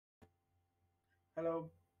Hello,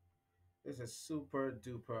 this is super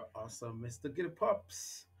duper awesome, Mr. Giddy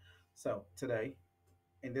Pops. So, today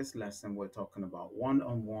in this lesson, we're talking about one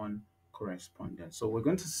on one correspondence. So, we're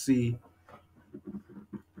going to see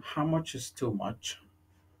how much is too much,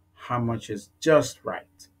 how much is just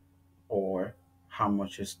right, or how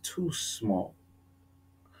much is too small.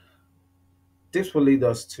 This will lead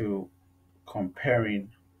us to comparing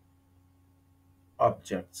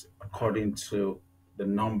objects according to the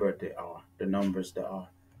numbers they are.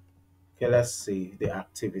 Okay, let's see the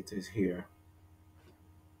activities here.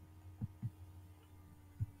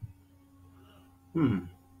 Hmm.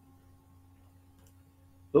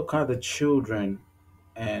 Look at the children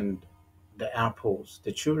and the apples.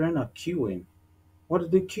 The children are queuing. What are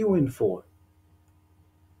they queuing for?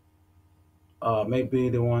 Maybe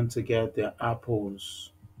they want to get their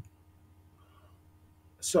apples.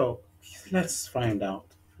 So let's find out.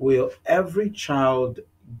 Will every child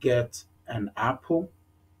get an apple?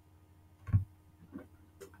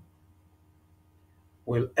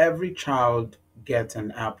 Will every child get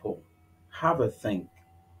an apple? Have a think.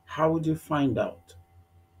 How would you find out?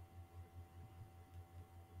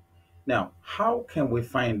 Now, how can we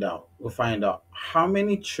find out? We'll find out how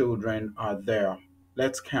many children are there.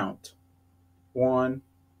 Let's count. One,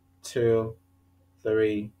 two,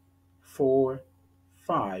 three, four,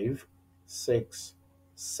 five, six,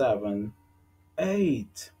 seven,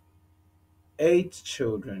 eight. Eight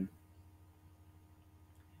children.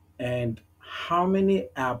 And how many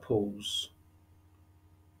apples?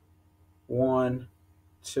 One,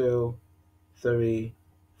 two, three,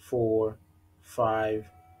 four, five,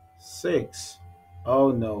 six.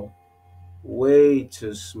 Oh no, way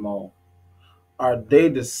too small. Are they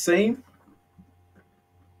the same?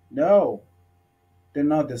 No, they're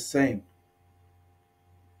not the same.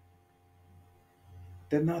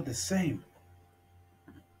 They're not the same.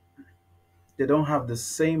 They don't have the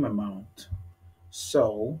same amount.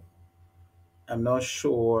 So I'm not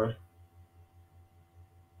sure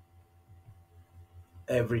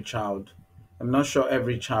every child. I'm not sure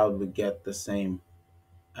every child will get the same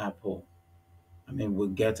apple. I mean, will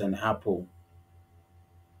get an apple.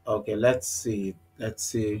 Okay, let's see. Let's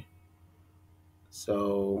see.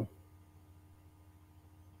 So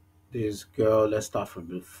this girl, let's start from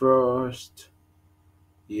the first.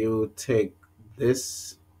 You take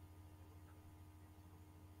this.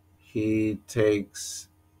 He takes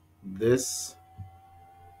this.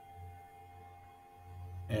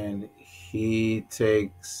 And he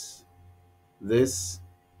takes this.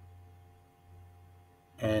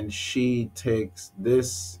 And she takes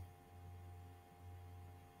this.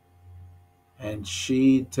 And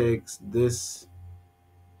she takes this.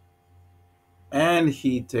 And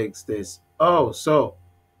he takes this. Oh, so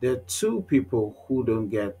there are two people who don't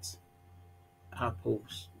get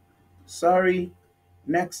apples. Sorry,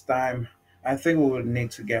 next time I think we will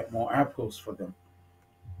need to get more apples for them.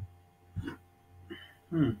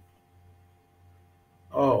 Hmm.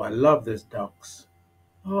 Oh, I love these ducks.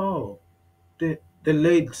 Oh, they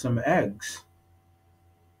laid some eggs.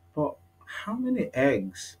 But how many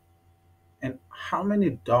eggs and how many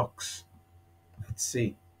ducks? Let's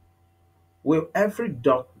see. Will every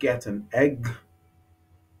duck get an egg?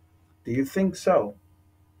 Do you think so?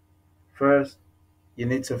 First, you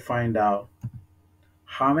need to find out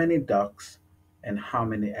how many ducks and how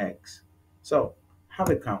many eggs. So, have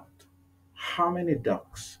a count. How many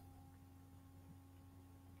ducks?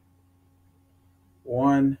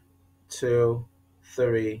 One, two,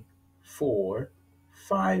 three, four,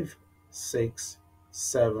 five, six,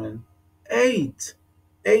 seven, eight.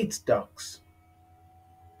 Eight ducks.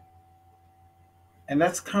 And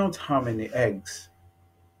let's count how many eggs.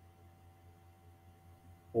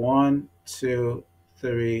 One, two,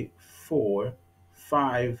 three, four,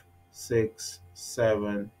 five, six,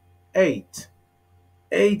 seven, eight.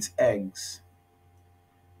 Eight eggs.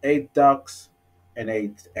 Eight ducks and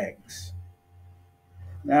eight eggs.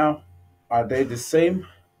 Now, are they the same?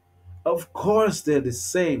 Of course, they're the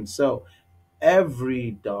same. So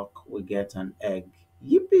every duck will get an egg.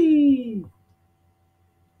 Yippee!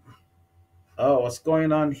 Oh, what's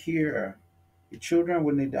going on here? The children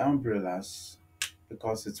will need umbrellas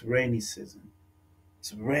because it's rainy season.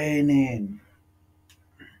 It's raining.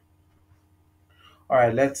 All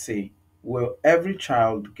right, let's see. Will every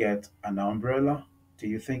child get an umbrella? Do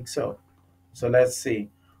you think so? So let's see.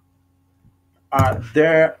 Are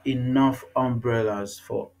there enough umbrellas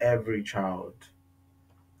for every child?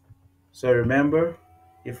 So remember,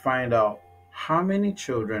 you find out how many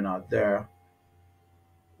children are there.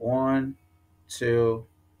 One, two,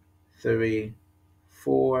 three,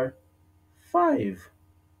 four, five.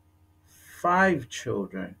 Five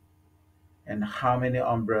children. And how many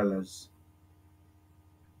umbrellas?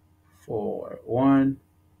 Four. One,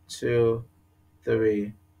 two,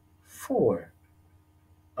 three, four.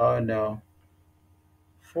 Oh no,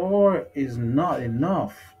 four is not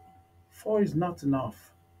enough. Four is not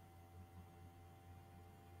enough.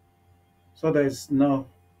 So there's no,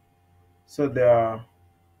 so the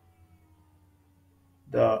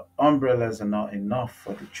umbrellas are not enough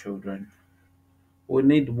for the children. We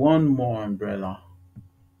need one more umbrella.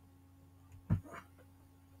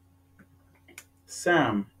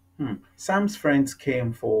 Sam. Sam's friends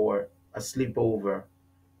came for a sleepover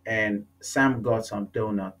and Sam got some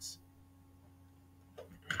donuts.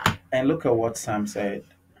 And look at what Sam said.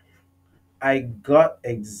 I got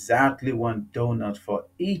exactly one donut for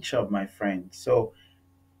each of my friends.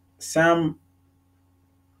 Sam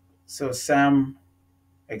Sam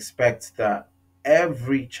expects that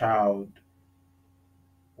every child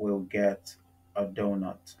will get a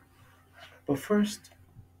donut. But first,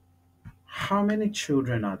 how many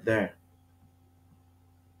children are there?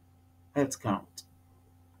 Let's count.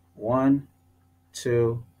 One,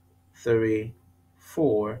 two, three,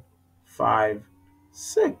 four, five,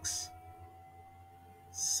 six.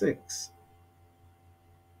 Six.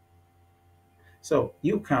 So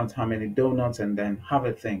you count how many donuts and then have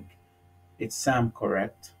a think. Is Sam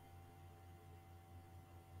correct?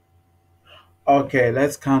 Okay,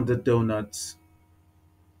 let's count the donuts.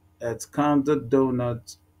 Let's count the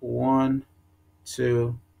donuts. One,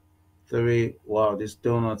 two, three. Wow, these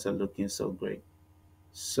donuts are looking so great.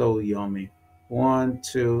 So yummy. One,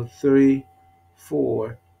 two, three,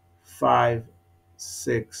 four, five,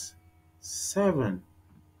 six, seven.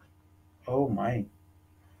 Oh my.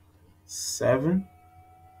 Seven?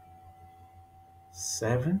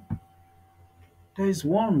 Seven? There's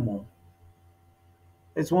one more.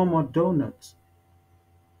 There's one more donut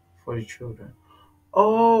for the children.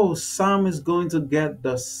 Oh, Sam is going to get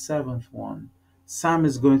the seventh one. Sam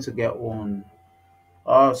is going to get one.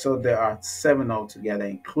 Oh, so there are seven altogether,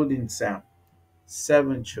 including Sam.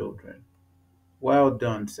 Seven children. Well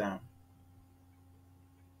done, Sam.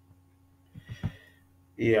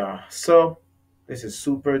 Yeah, so this is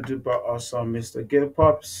super duper awesome, Mr.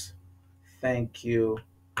 Gilpops. Thank you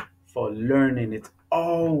for learning. It's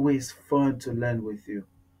always fun to learn with you.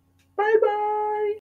 Bye bye.